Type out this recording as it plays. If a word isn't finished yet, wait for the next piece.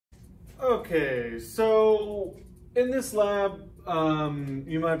Okay, so in this lab,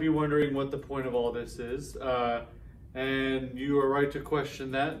 you might be wondering what the point of all this is, and you are right to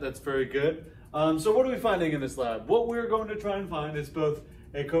question that. That's very good. So what are we finding in this lab? What we're going to try and find is both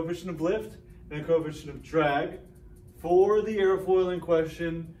a coefficient of lift and a coefficient of drag for the airfoil in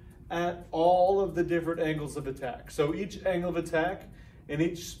question at all of the different angles of attack. So each angle of attack and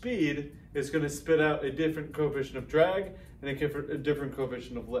each speed is going to spit out a different coefficient of drag and a different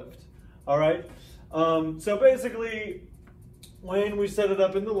coefficient of lift. All right. So basically, when we set it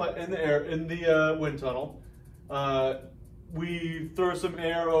up in the wind tunnel, we throw some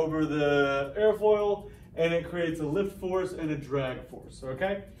air over the airfoil, and it creates a lift force and a drag force.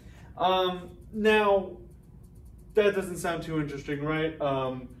 Okay. Now, that doesn't sound too interesting, right?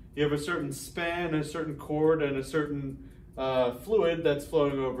 You have a certain span, a certain chord, and a certain fluid that's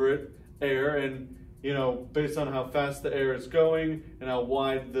flowing over it, air, and based on how fast the air is going and how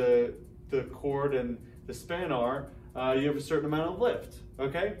wide the chord and the span are, you have a certain amount of lift,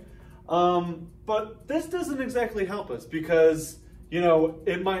 okay? But this doesn't exactly help us because, you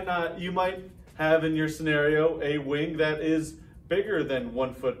might have in your scenario a wing that is bigger than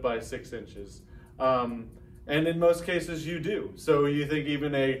 1 foot by 6 inches. And in most cases you do. So you think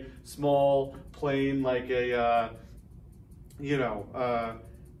even a small plane like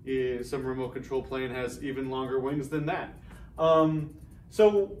some remote control plane has even longer wings than that.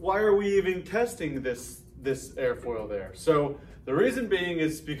 So why are we even testing this airfoil there? So the reason being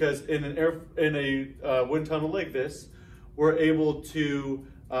is because in a wind tunnel like this, we're able to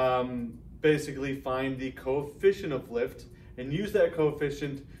basically find the coefficient of lift and use that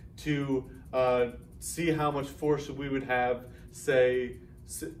coefficient to see how much force we would have, say,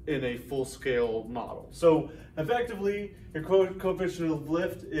 in a full-scale model. So effectively, your coefficient of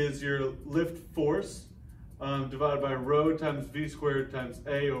lift is your lift force divided by rho times v squared times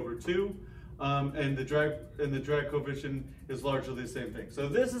a over 2, and the drag coefficient is largely the same thing. So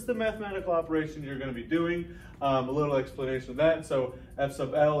this is the mathematical operation you're going to be doing. A little explanation of that. So F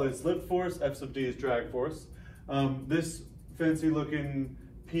sub L is lift force, F sub D is drag force. This fancy-looking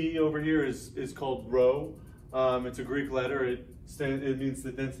P over here is called rho. It's a Greek letter. It means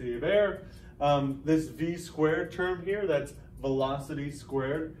the density of air. This v squared term here, that's velocity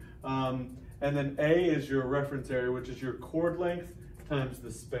squared. And then A is your reference area, which is your chord length times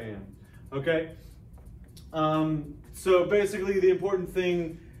the span. Okay? So basically the important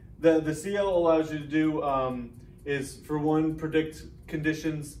thing that the CL allows you to do is, for one, predict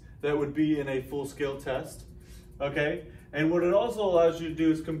conditions that would be in a full-scale test. Okay? And what it also allows you to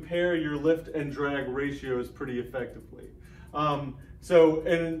do is compare your lift and drag ratios pretty effectively. And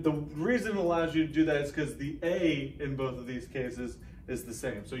the reason it allows you to do that is because the A in both of these cases is the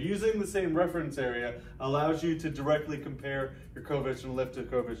same. So using the same reference area allows you to directly compare your coefficient of lift to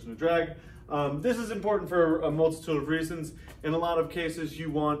coefficient of drag. This is important for a multitude of reasons. In a lot of cases, you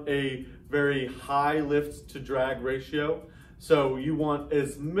want a very high lift to drag ratio. So you want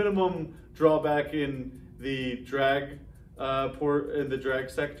as minimum drawback in the drag in the drag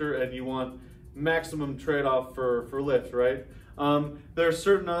sector, and you want maximum trade-off for lift, right? There are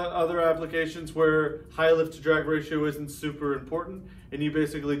certain other applications where high lift to drag ratio isn't super important, and you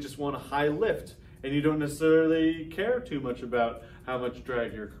basically just want a high lift, and you don't necessarily care too much about how much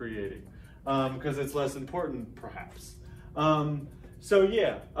drag you're creating, because it's less important, perhaps. So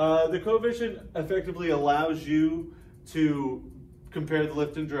yeah, the coefficient effectively allows you to compare the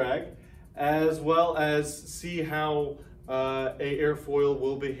lift and drag, as well as see how a airfoil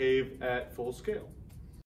will behave at full scale.